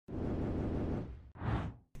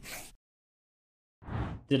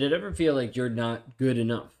Did it ever feel like you're not good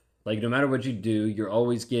enough? Like no matter what you do, you're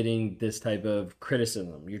always getting this type of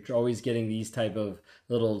criticism. You're always getting these type of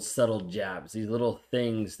little subtle jabs, these little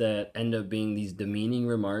things that end up being these demeaning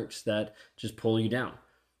remarks that just pull you down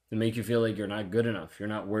and make you feel like you're not good enough, you're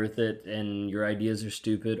not worth it, and your ideas are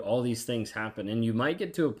stupid. All these things happen. And you might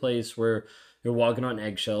get to a place where you're walking on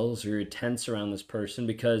eggshells or you're tense around this person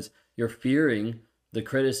because you're fearing the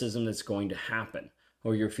criticism that's going to happen,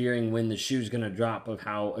 or you're fearing when the shoe's going to drop of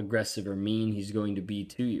how aggressive or mean he's going to be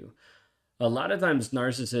to you. A lot of times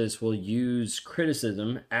narcissists will use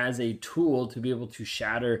criticism as a tool to be able to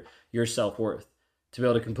shatter your self-worth, to be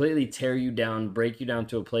able to completely tear you down, break you down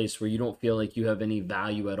to a place where you don't feel like you have any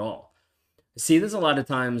value at all. See this a lot of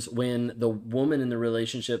times when the woman in the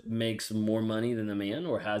relationship makes more money than the man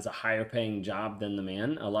or has a higher paying job than the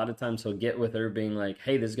man. A lot of times he'll get with her being like,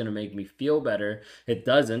 hey, this is going to make me feel better. It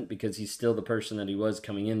doesn't, because he's still the person that he was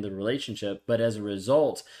coming into the relationship. But as a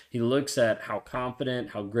result, he looks at how confident,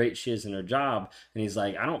 how great she is in her job, and he's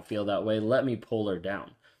like, I don't feel that way. Let me pull her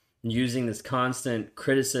down. Using this constant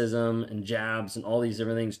criticism and jabs and all these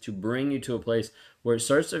different things to bring you to a place where it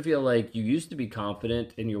starts to feel like you used to be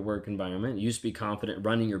confident in your work environment, you used to be confident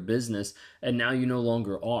running your business, and now you no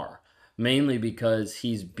longer are. Mainly because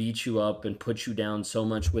he's beat you up and put you down so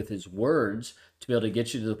much with his words to be able to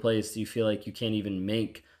get you to the place that you feel like you can't even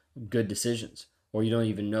make good decisions, or you don't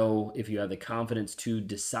even know if you have the confidence to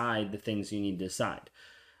decide the things you need to decide.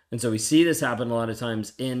 And so we see this happen a lot of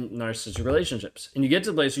times in narcissistic relationships. And you get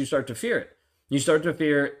to the place where you start to fear it. You start to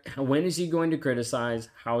fear, when is he going to criticize?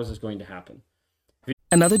 How is this going to happen?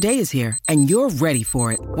 Another day is here, and you're ready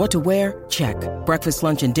for it. What to wear? Check. Breakfast,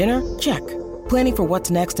 lunch, and dinner? Check. Planning for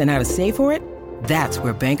what's next and how to save for it? That's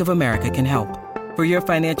where Bank of America can help. For your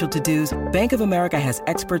financial to-dos, Bank of America has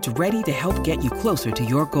experts ready to help get you closer to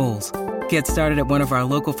your goals. Get started at one of our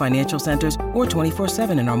local financial centers or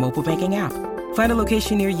 24/7 in our mobile banking app. Find a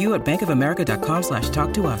location near you at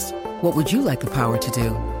bankofamerica.com/talktous. What would you like the power to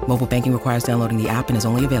do? Mobile banking requires downloading the app and is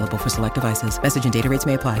only available for select devices. Message and data rates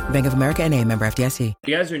may apply. Bank of America N.A., member FDIC. If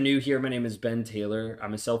you guys are new here, my name is Ben Taylor.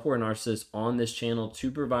 I'm a self-aware narcissist on this channel to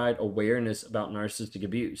provide awareness about narcissistic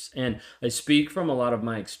abuse. And I speak from a lot of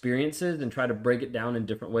my experiences and try to break it down in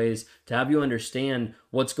different ways to have you understand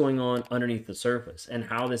what's going on underneath the surface and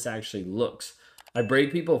how this actually looks. I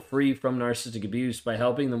break people free from narcissistic abuse by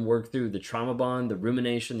helping them work through the trauma bond, the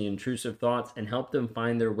rumination, the intrusive thoughts, and help them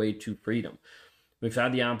find their way to freedom. We've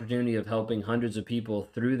had the opportunity of helping hundreds of people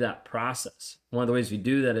through that process. One of the ways we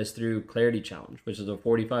do that is through Clarity Challenge, which is a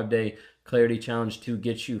 45-day clarity challenge to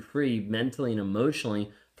get you free mentally and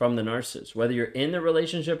emotionally from the narcissist. Whether you're in the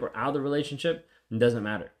relationship or out of the relationship, it doesn't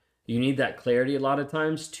matter. You need that clarity a lot of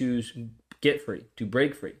times to get free, to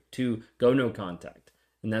break free, to go no contact.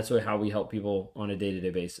 And that's how we help people on a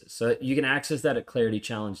day-to-day basis. So you can access that at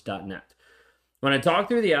claritychallenge.net. When I talk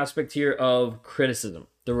through the aspect here of criticism,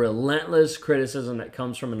 the relentless criticism that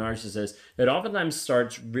comes from a narcissist, it oftentimes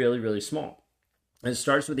starts really, really small. It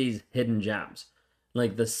starts with these hidden jabs,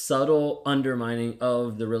 like the subtle undermining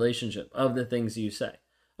of the relationship, of the things you say,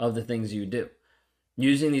 of the things you do.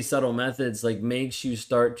 Using these subtle methods like makes you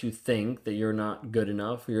start to think that you're not good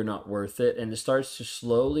enough, or you're not worth it, and it starts to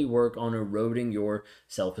slowly work on eroding your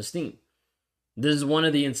self-esteem. This is one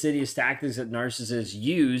of the insidious tactics that narcissists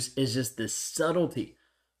use, is just this subtlety.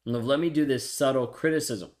 And let me do this subtle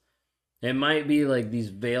criticism. It might be like these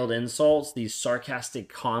veiled insults, these sarcastic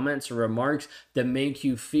comments or remarks that make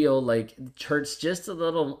you feel like it hurts just a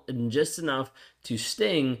little and just enough to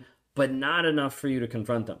sting, but not enough for you to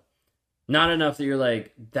confront them. Not enough that you're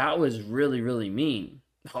like, that was really, really mean.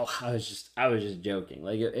 Oh, I was just joking.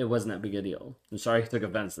 Like it wasn't that big a deal. I'm sorry I took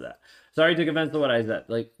offense to that. Sorry I took offense to what I said.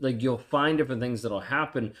 Like you'll find different things that'll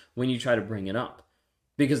happen when you try to bring it up.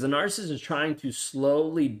 Because the narcissist is trying to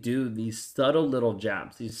slowly do these subtle little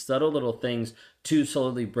jabs, these subtle little things to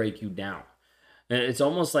slowly break you down. And it's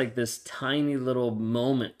almost like this tiny little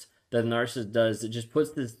moment that the narcissist does that just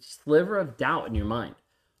puts this sliver of doubt in your mind.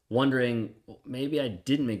 Wondering, well, maybe I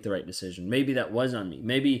didn't make the right decision. Maybe that was on me.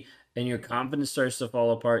 Maybe, and your confidence starts to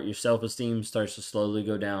fall apart. Your self-esteem starts to slowly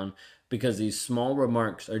go down because these small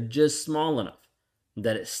remarks are just small enough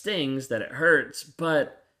that it stings, that it hurts,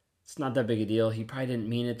 but it's not that big a deal. He probably didn't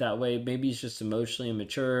mean it that way. Maybe he's just emotionally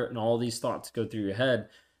immature, and all these thoughts go through your head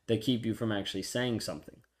that keep you from actually saying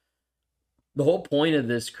something. The whole point of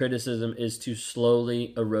this criticism is to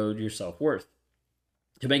slowly erode your self-worth,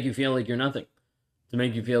 to make you feel like you're nothing, to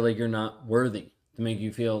make you feel like you're not worthy, to make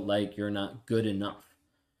you feel like you're not good enough.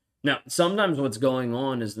 Now, sometimes what's going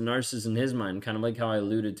on is the narcissist in his mind, kind of like how I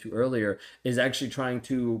alluded to earlier, is actually trying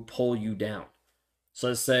to pull you down. So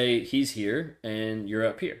let's say he's here and you're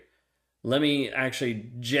up here. Let me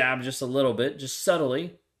actually jab just a little bit, just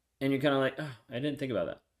subtly. And you're kind of like, oh, I didn't think about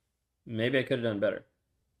that. Maybe I could have done better.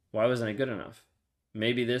 Why wasn't I good enough?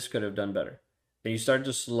 Maybe this could have done better. And you start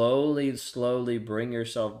to slowly bring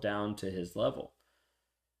yourself down to his level.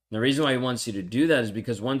 And the reason why he wants you to do that is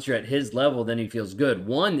because once you're at his level, then he feels good.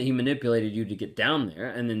 One, that he manipulated you to get down there.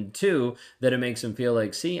 And then two, that it makes him feel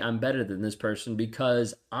like, see, I'm better than this person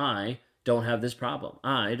because I don't have this problem.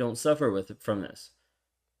 I don't suffer from this.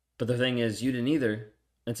 But the thing is, you didn't either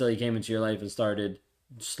until he came into your life and started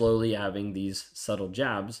slowly having these subtle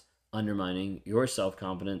jabs undermining your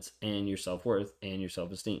self-confidence and your self-worth and your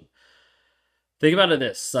self-esteem. Think about it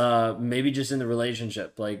this, maybe just in the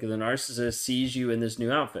relationship, like the narcissist sees you in this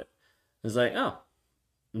new outfit. It's like, oh,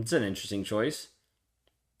 it's an interesting choice.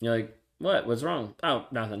 You're like, what? What's wrong? Oh,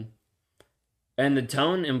 nothing. And the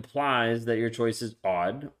tone implies that your choice is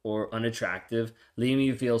odd or unattractive, leaving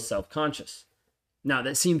you feel self-conscious. Now,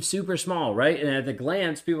 that seems super small, right? And at the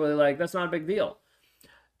glance, people are like, that's not a big deal.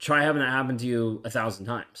 Try having that happen to you 1,000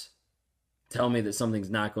 times. Tell me that something's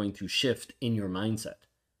not going to shift in your mindset,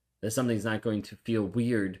 that something's not going to feel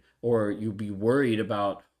weird, or you'll be worried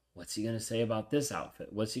about, what's he going to say about this outfit?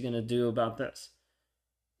 What's he going to do about this?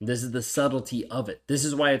 This is the subtlety of it. This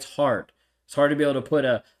is why it's hard. It's hard to be able to put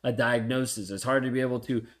a diagnosis. It's hard to be able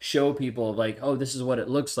to show people like, oh, this is what it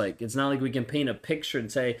looks like. It's not like we can paint a picture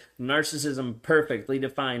and say, narcissism perfectly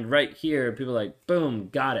defined right here. People are like, boom,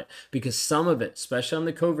 got it. Because some of it, especially on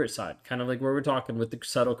the covert side, kind of like where we're talking with the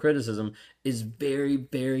subtle criticism, is very,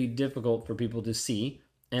 very difficult for people to see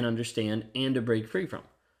and understand and to break free from.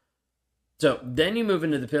 So then you move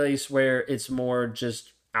into the place where it's more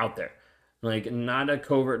just out there. Like not a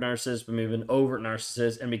covert narcissist, but maybe an overt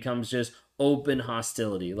narcissist, and becomes just open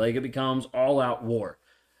hostility. Like it becomes all out war.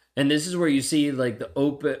 And this is where you see like the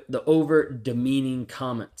overt demeaning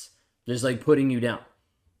comments, just like putting you down,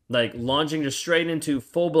 like launching just straight into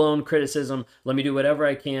full-blown criticism. Let me do whatever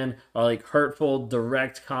I can, or like hurtful,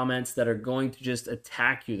 direct comments that are going to just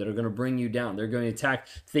attack you, that are going to bring you down. They're going to attack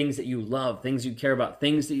things that you love, things you care about,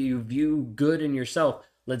 things that you view good in yourself.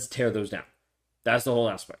 Let's tear those down. That's the whole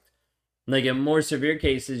aspect. Like in more severe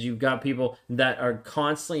cases, you've got people that are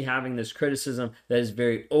constantly having this criticism that is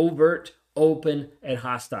very overt, open, and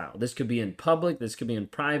hostile. This could be in public, this could be in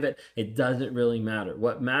private. It doesn't really matter.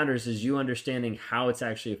 What matters is you understanding how it's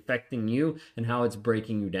actually affecting you and how it's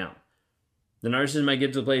breaking you down. The narcissist might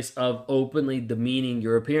get to a place of openly demeaning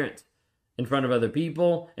your appearance in front of other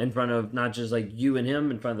people, in front of not just like you and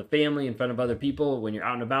him, in front of the family, in front of other people, when you're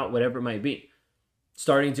out and about, whatever it might be.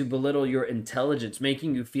 Starting to belittle your intelligence,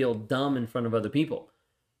 making you feel dumb in front of other people.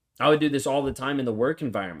 I would do this all the time in the work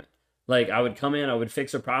environment. Like I would come in, I would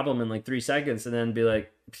fix a problem in like 3 seconds and then be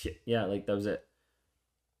like, yeah, like that was it.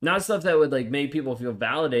 Not stuff that would like make people feel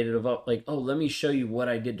validated about like, oh, let me show you what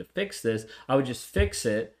I did to fix this. I would just fix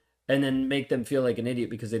it and then make them feel like an idiot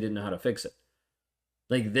because they didn't know how to fix it.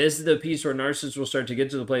 Like this is the piece where narcissists will start to get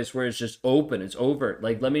to the place where it's just open, it's overt.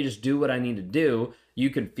 Like, let me just do what I need to do. You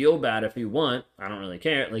can feel bad if you want. I don't really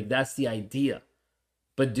care. Like that's the idea.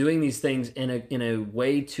 But doing these things in a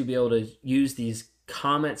way to be able to use these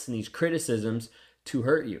comments and these criticisms to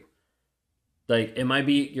hurt you. Like it might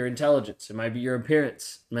be your intelligence, it might be your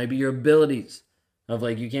appearance, it might be your abilities of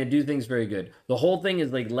like you can't do things very good. The whole thing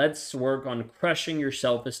is like, let's work on crushing your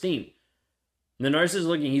self-esteem. The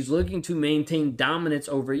narcissist is he's looking to maintain dominance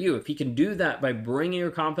over you. If he can do that by bringing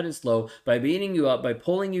your confidence low, by beating you up, by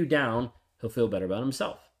pulling you down, he'll feel better about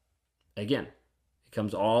himself. Again, it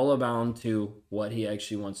comes all about to what he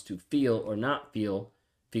actually wants to feel or not feel.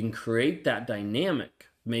 If he can create that dynamic,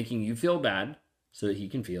 making you feel bad so that he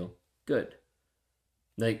can feel good.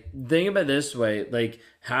 Like, think about it this way, like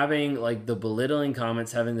having like the belittling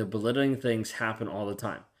comments, having the belittling things happen all the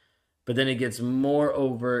time. But then it gets more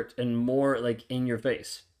overt and more like in your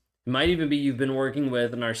face. It might even be you've been working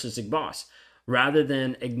with a narcissistic boss. Rather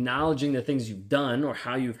than acknowledging the things you've done or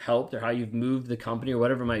how you've helped or how you've moved the company or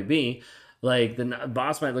whatever it might be, like the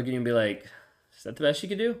boss might look at you and be like, is that the best you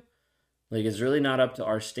could do? Like, it's really not up to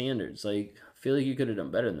our standards. Like, I feel like you could have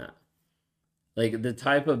done better than that. Like the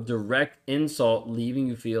type of direct insult leaving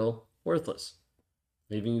you feel worthless,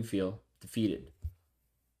 leaving you feel defeated.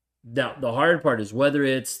 Now, the hard part is whether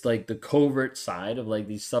it's like the covert side of like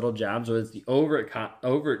these subtle jabs or it's the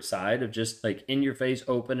overt side of just like in your face,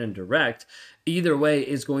 open and direct. Either way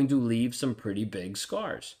is going to leave some pretty big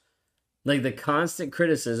scars. Like the constant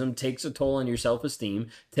criticism takes a toll on your self-esteem,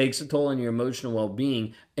 takes a toll on your emotional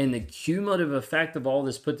well-being, and the cumulative effect of all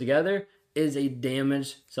this put together is a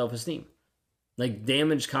damaged self-esteem, like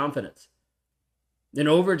damaged confidence. And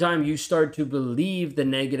over time, you start to believe the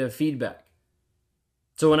negative feedback.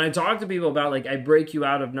 So when I talk to people about like, I break you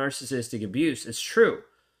out of narcissistic abuse, it's true.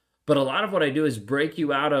 But a lot of what I do is break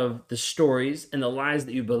you out of the stories and the lies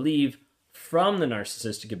that you believe from the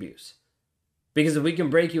narcissistic abuse. Because if we can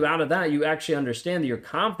break you out of that, you actually understand that your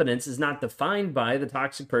confidence is not defined by the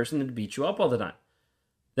toxic person that beats you up all the time.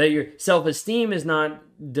 That your self-esteem is not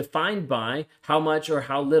defined by how much or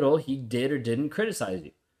how little he did or didn't criticize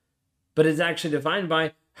you. But it's actually defined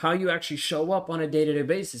by how you actually show up on a day-to-day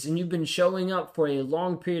basis. And you've been showing up for a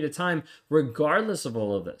long period of time regardless of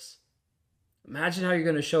all of this. Imagine how you're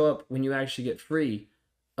going to show up when you actually get free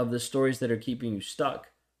of the stories that are keeping you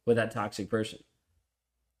stuck with that toxic person.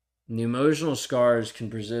 And the emotional scars can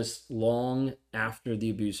persist long after the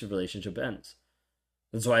abusive relationship ends.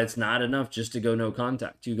 That's why it's not enough just to go no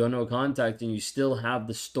contact. You go no contact and you still have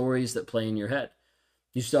the stories that play in your head.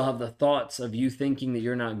 You still have the thoughts of you thinking that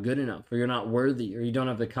you're not good enough or you're not worthy or you don't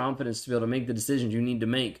have the confidence to be able to make the decisions you need to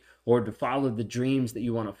make or to follow the dreams that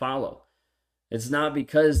you want to follow. It's not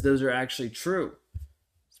because those are actually true.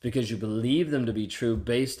 It's because you believe them to be true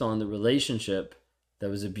based on the relationship that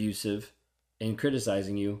was abusive and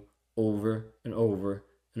criticizing you over and over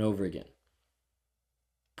and over again.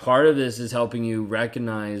 Part of this is helping you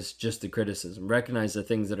recognize just the criticism, recognize the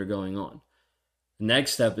things that are going on. The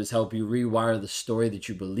next step is help you rewire the story that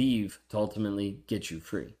you believe to ultimately get you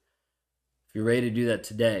free. If you're ready to do that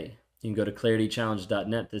today, you can go to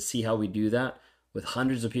claritychallenge.net to see how we do that with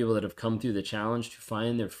hundreds of people that have come through the challenge to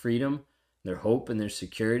find their freedom, their hope, and their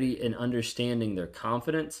security in understanding their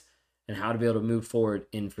confidence and how to be able to move forward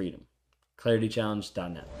in freedom.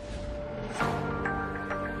 claritychallenge.net.